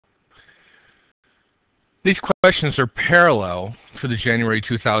These questions are parallel to the January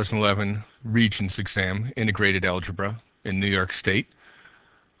 2011 Regents exam, Integrated Algebra in New York State.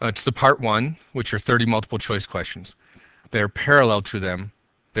 It's the part 1, which are 30 multiple choice questions. They're parallel to them.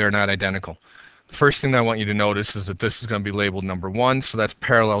 They're not identical. The first thing I want you to notice is that this is going to be labeled number 1, so that's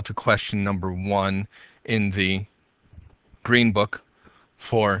parallel to question number 1 in the Green Book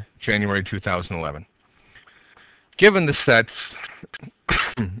for January 2011. Given the sets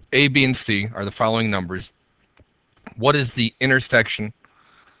A, B, and C are the following numbers, what is the intersection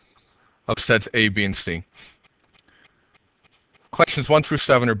of sets A, B, and C? Questions 1 through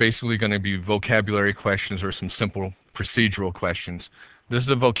 7 are basically going to be vocabulary questions or some simple procedural questions. This is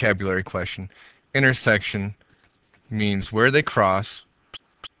a vocabulary question. Intersection means where they cross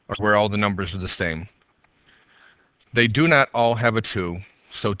or where all the numbers are the same. They do not all have a 2,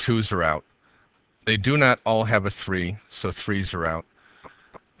 so 2's are out. They do not all have a 3, so 3's are out.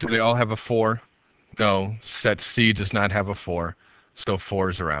 Do they all have a 4? No, set C does not have a 4, so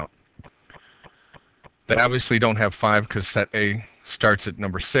 4's are out. They obviously don't have 5 because set A starts at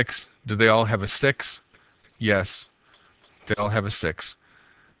number 6. Do they all have a 6? Yes, they all have a 6.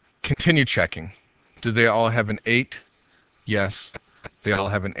 Continue checking. Do they all have an 8? Yes, they all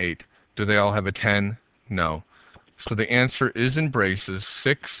have an 8. Do they all have a 10? No. So the answer is in braces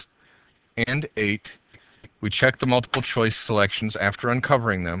 6 and 8. We check the multiple choice selections after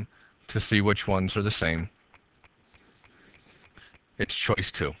uncovering them to see which ones are the same. It's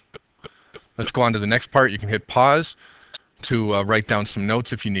choice 2. Let's go on to the next part. You can hit pause to write down some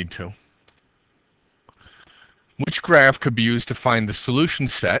notes if you need to. Which graph could be used to find the solution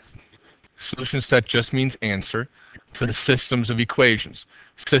set? Solution set just means answer to the systems of equations.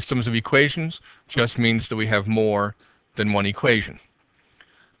 Systems of equations just means that we have more than one equation.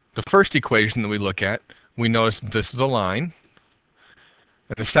 The first equation that we look at, we notice that this is a line.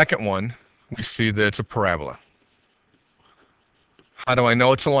 And the second one, we see that it's a parabola. How do I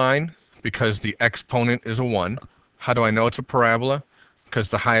know it's a line? Because the exponent is a 1. How do I know it's a parabola? Because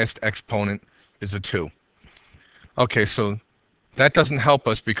the highest exponent is a 2. Okay, so that doesn't help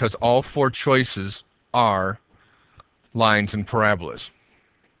us because all 4 choices are lines and parabolas.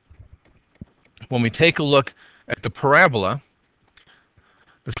 When we take a look at the parabola,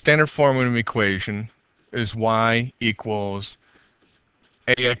 the standard form of an equation is y equals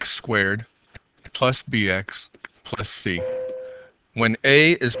ax squared plus bx plus c. When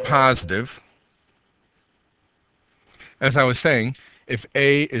a is positive, as I was saying, if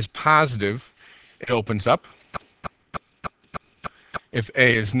a is positive, it opens up. If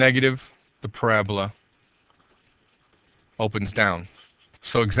a is negative, the parabola opens down.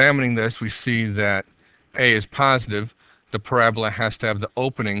 So examining this, we see that a is positive. The parabola has to have the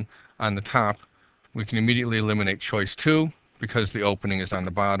opening on the top. We can immediately eliminate choice 2 because the opening is on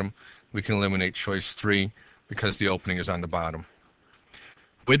the bottom. We can eliminate choice 3 because the opening is on the bottom.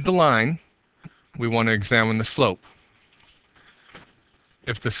 With the line, we want to examine the slope.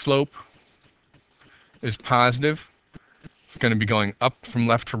 If the slope is positive, it's going to be going up from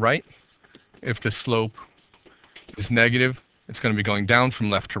left to right. If the slope is negative, it's going to be going down from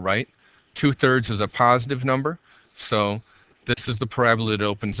left to right. 2/3 is a positive number, so this is the parabola that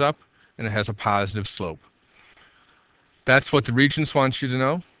opens up, and it has a positive slope. That's what the Regents wants you to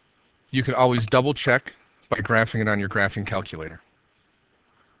know. You can always double check by graphing it on your graphing calculator.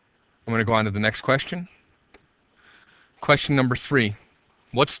 I'm going to go on to the next question. Question number 3.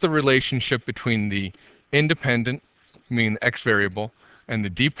 What's the relationship between the independent, meaning the x variable, and the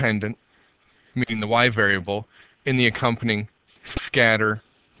dependent, meaning the y variable, in the accompanying scatter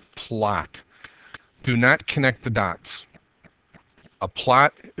plot? Do not connect the dots. A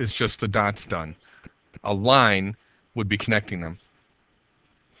plot is just the dots done. A line would be connecting them.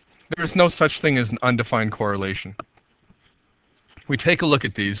 There is no such thing as an undefined correlation. We take a look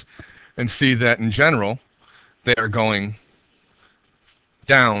at these and see that in general, they are going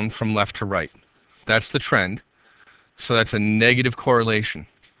down from left to right. That's the trend. So that's a negative correlation.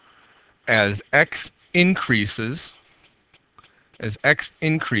 As x increases,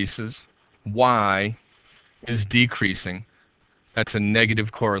 y is decreasing. That's a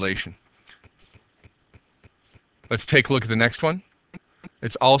negative correlation. Let's take a look at the next one.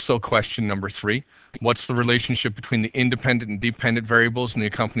 It's also question number 3. What's the relationship between the independent and dependent variables in the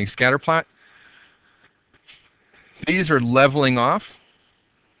accompanying scatter plot? These are leveling off.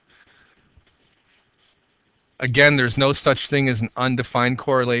 Again, there's no such thing as an undefined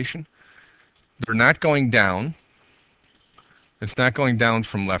correlation. They're not going down. It's not going down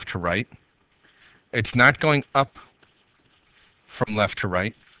from left to right. It's not going up from left to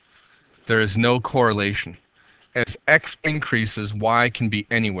right. There is no correlation. As x increases, y can be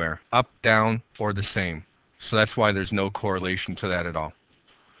anywhere, up, down, or the same. So that's why there's no correlation to that at all.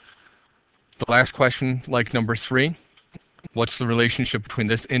 The last question, like number 3, what's the relationship between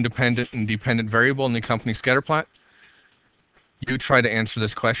this independent and dependent variable in the accompanying scatter plot? You try to answer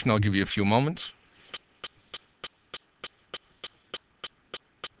this question. I'll give you a few moments.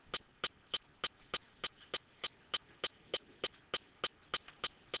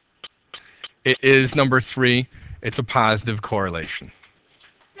 It is number 3. It's a positive correlation.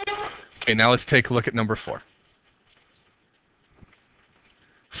 Okay, now let's take a look at number 4.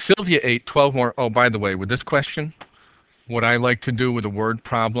 Sylvia ate 12 more. Oh, by the way, with this question, what I like to do with a word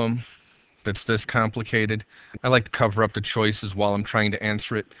problem that's this complicated, I like to cover up the choices while I'm trying to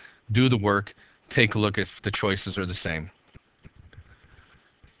answer it, do the work, take a look if the choices are the same.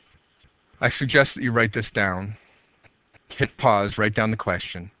 I suggest that you write this down, hit pause, write down the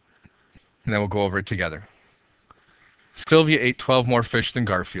question, and then we'll go over it together. Sylvia ate 12 more fish than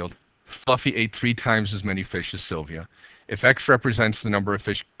Garfield. Fluffy ate 3 times as many fish as Sylvia. If X represents the number of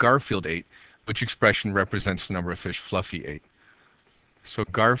fish Garfield ate, which expression represents the number of fish Fluffy ate? So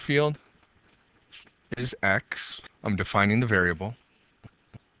Garfield is X. I'm defining the variable.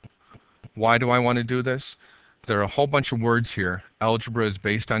 Why do I want to do this? There are a whole bunch of words here. Algebra is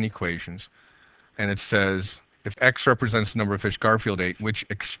based on equations. And it says, if X represents the number of fish Garfield ate, which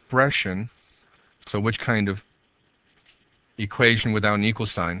expression, so which kind of equation without an equal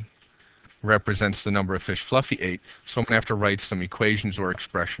sign, represents the number of fish Fluffy ate? So I'm going to have to write some equations or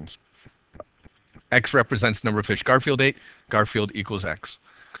expressions. X represents the number of fish Garfield ate. Garfield equals X.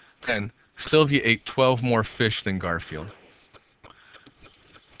 Then Sylvia ate 12 more fish than Garfield.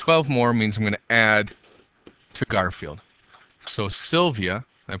 12 more means I'm going to add to Garfield. So Sylvia,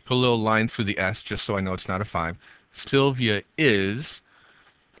 I put a little line through the S just so I know it's not a 5. Sylvia is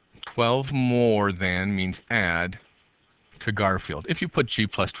 12 more than means add to Garfield. If you put G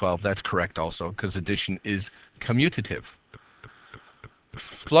plus 12, that's correct also, because addition is commutative.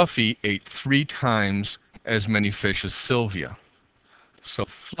 Fluffy ate 3 times as many fish as Sylvia. So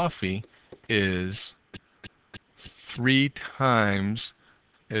Fluffy is 3 times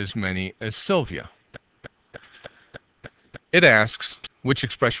as many as Sylvia. It asks, which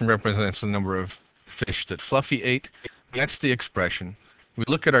expression represents the number of fish that Fluffy ate? That's the expression. We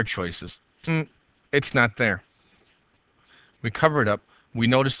look at our choices. It's not there. We cover it up. We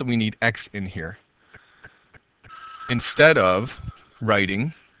notice that we need X in here. Instead of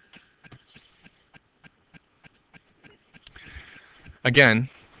writing, again,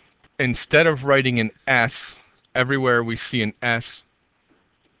 instead of writing an S, everywhere we see an S,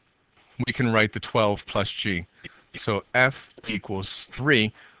 we can write the 12 plus G. So F equals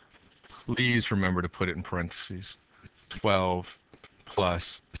 3. Please remember to put it in parentheses. 12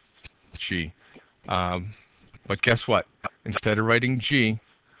 plus G. But guess what? Instead of writing G,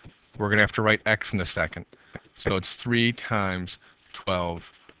 we're going to have to write X in a second. So it's 3 times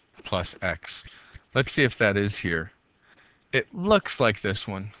 12 plus X. Let's see if that is here. It looks like this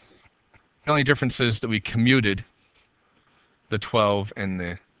one. The only difference is that we commuted the 12 and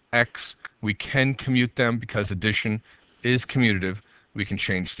the X. We can commute them because addition is commutative. We can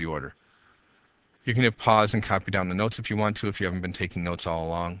change the order. You can hit pause and copy down the notes if you want to, if you haven't been taking notes all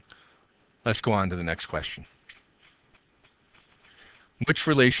along. Let's go on to the next question. Which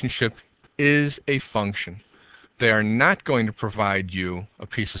relationship is a function? They are not going to provide you a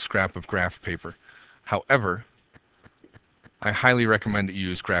piece of scrap of graph paper. However, I highly recommend that you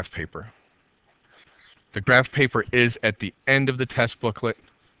use graph paper. The graph paper is at the end of the test booklet.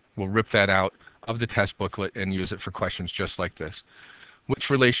 We'll rip that out of the test booklet and use it for questions just like this.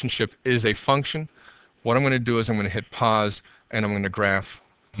 Which relationship is a function? What I'm going to do is I'm going to hit pause and I'm going to graph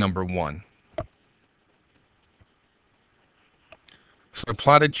number 1. So I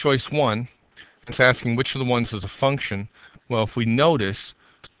plotted choice 1. It's asking which of the ones is a function. Well, if we notice,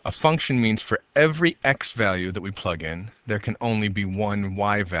 a function means for every x value that we plug in, there can only be one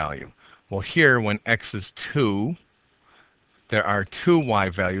y value. Well, here, when x is 2, there are 2 y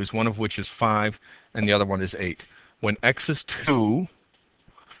values, one of which is 5, and the other one is 8. When x is 2,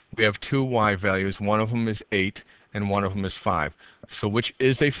 we have 2 y values. One of them is 8, and one of them is 5. So which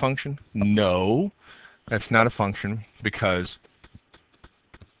is a function? No, that's not a function, because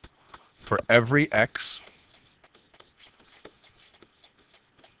for every x,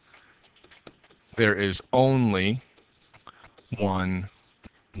 there is only one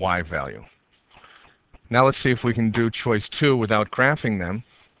y value. Now let's see if we can do choice 2 without graphing them.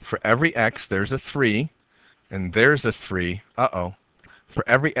 For every x, there's a 3, and there's a 3. For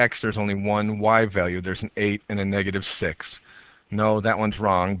every x, there's only one y value. There's an 8 and a negative 6. No, that one's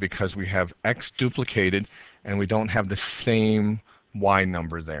wrong, because we have x duplicated, and we don't have the same y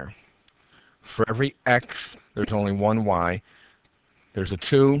number there. For every x, there's only one y. There's a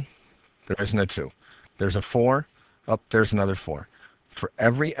 2, there isn't a 2. There's a 4, up there's another 4. For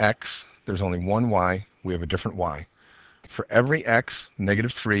every x, there's only one y, we have a different y. For every x,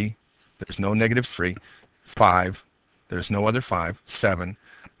 negative 3, there's no negative 3. 5, there's no other 5. 7,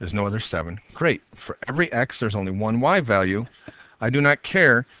 there's no other 7. Great. For every x, there's only one y value. I do not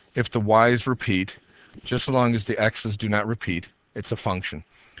care if the y's repeat, just as long as the x's do not repeat. It's a function.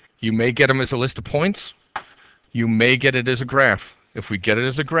 You may get them as a list of points. You may get it as a graph. If we get it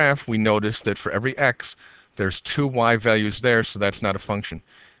as a graph, we notice that for every x, there's two y values there, so that's not a function.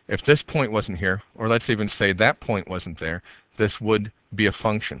 If this point wasn't here, or let's even say that point wasn't there, this would be a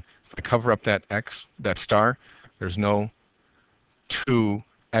function. If I cover up that x, that star, there's no two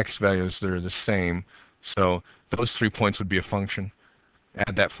x values that are the same. So those 3 points would be a function.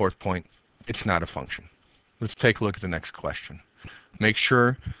 Add that fourth point. It's not a function. Let's take a look at the next question. Make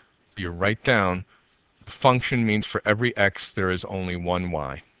sure you write down the function means for every x there is only one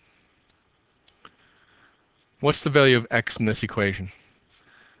y. What's the value of x in this equation?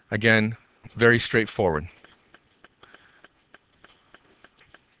 Again, very straightforward.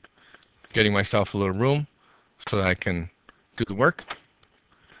 Getting myself a little room so that I can do the work.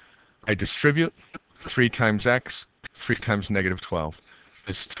 I distribute 3 times x, 3 times negative 12.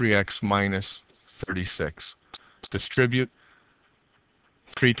 It's 3x minus 36. Distribute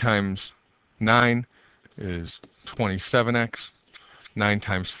 3 times 9 is 27x. 9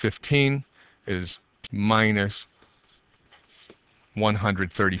 times 15 is minus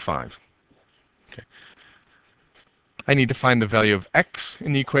 135. Okay. I need to find the value of x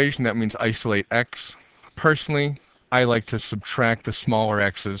in the equation. That means isolate x. Personally, I like to subtract the smaller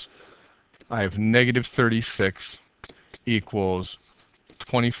x's. I have negative 36 equals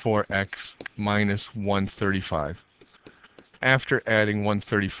 24x minus 135. After adding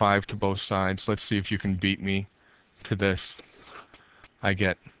 135 to both sides, let's see if you can beat me to this. I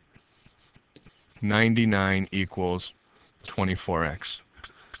get 99 equals 24x.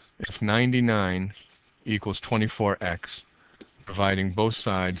 If 99 equals 24x, dividing both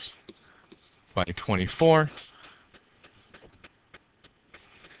sides by 24,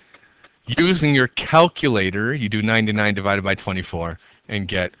 using your calculator, you do 99 divided by 24 and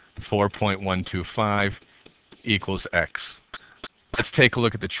get 4.125 equals x. Let's take a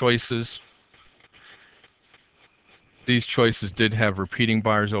look at the choices. These choices did have repeating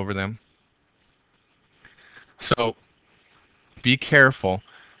bars over them. So be careful.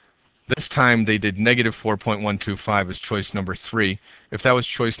 This time they did negative 4.125 as choice number 3. If that was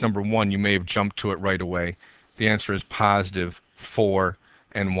choice number 1, you may have jumped to it right away. The answer is positive 4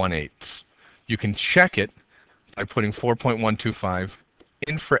 1/8. You can check it by putting 4.125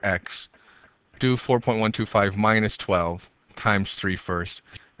 in for x, do 4.125 minus 12 times 3 first,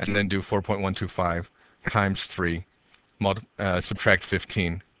 and then do 4.125 times 3, subtract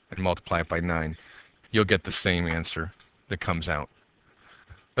 15, and multiply it by 9. You'll get the same answer that comes out.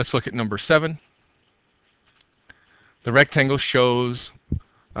 Let's look at number 7. The rectangle shown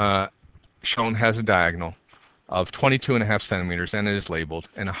has a diagonal of 22.5 centimeters, and it is labeled,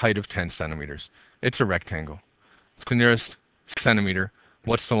 and a height of 10 centimeters. It's a rectangle. It's the nearest centimeter.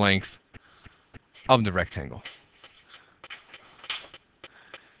 What's the length of the rectangle?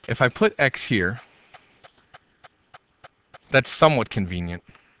 If I put x here, that's somewhat convenient.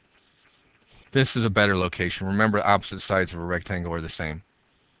 This is a better location. Remember, opposite sides of a rectangle are the same.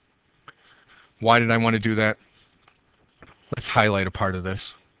 Why did I want to do that? Let's highlight a part of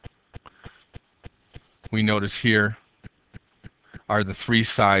this. We notice here are the 3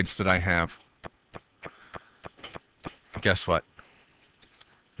 sides that I have. Guess what?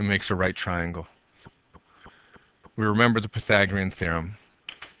 It makes a right triangle. We remember the Pythagorean theorem.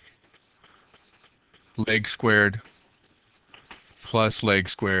 Leg squared plus leg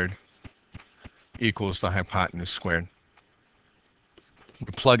squared equals the hypotenuse squared.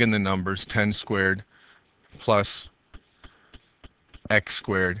 We plug in the numbers. 10 squared plus x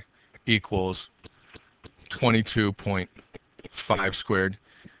squared equals 22.5 squared.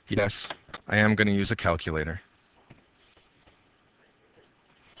 Yes, I am going to use a calculator.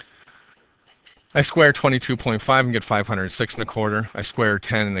 I square 22.5 and get 506.25. I square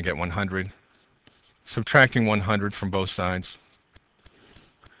 10 and I get 100. Subtracting 100 from both sides,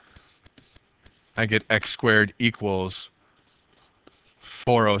 I get x squared equals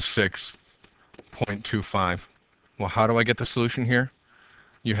 406.25. Well, how do I get the solution here?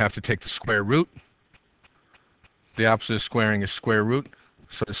 You have to take the square root. The opposite of squaring is square root.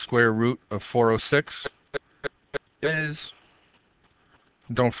 So the square root of 406 is,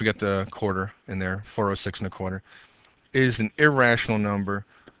 don't forget the quarter in there, 406.25, is an irrational number.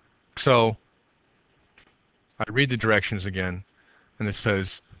 So I read the directions again, and it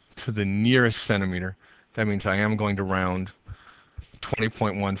says to the nearest centimeter. That means I am going to round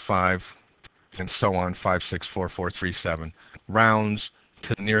 20.15 and so on, 564,437. Rounds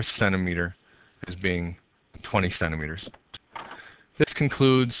to the nearest centimeter as being 20 centimeters. This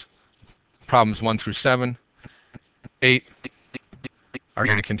concludes problems 1 through 7. 8 are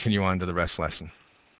going to continue on to the rest lesson.